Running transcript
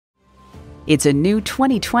It's a new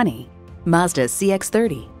 2020 Mazda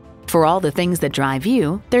CX-30. For all the things that drive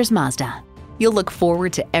you, there's Mazda. You'll look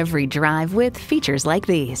forward to every drive with features like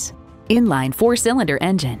these: inline 4-cylinder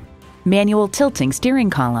engine, manual tilting steering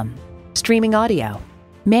column, streaming audio,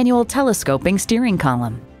 manual telescoping steering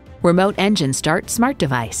column, remote engine start smart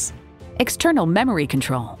device, external memory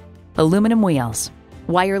control, aluminum wheels,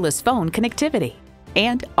 wireless phone connectivity,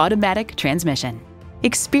 and automatic transmission.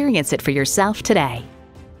 Experience it for yourself today.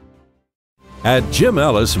 At Jim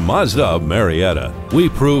Ellis Mazda Marietta, we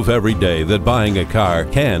prove every day that buying a car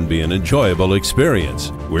can be an enjoyable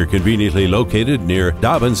experience. We're conveniently located near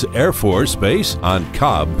Dobbins Air Force Base on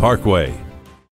Cobb Parkway.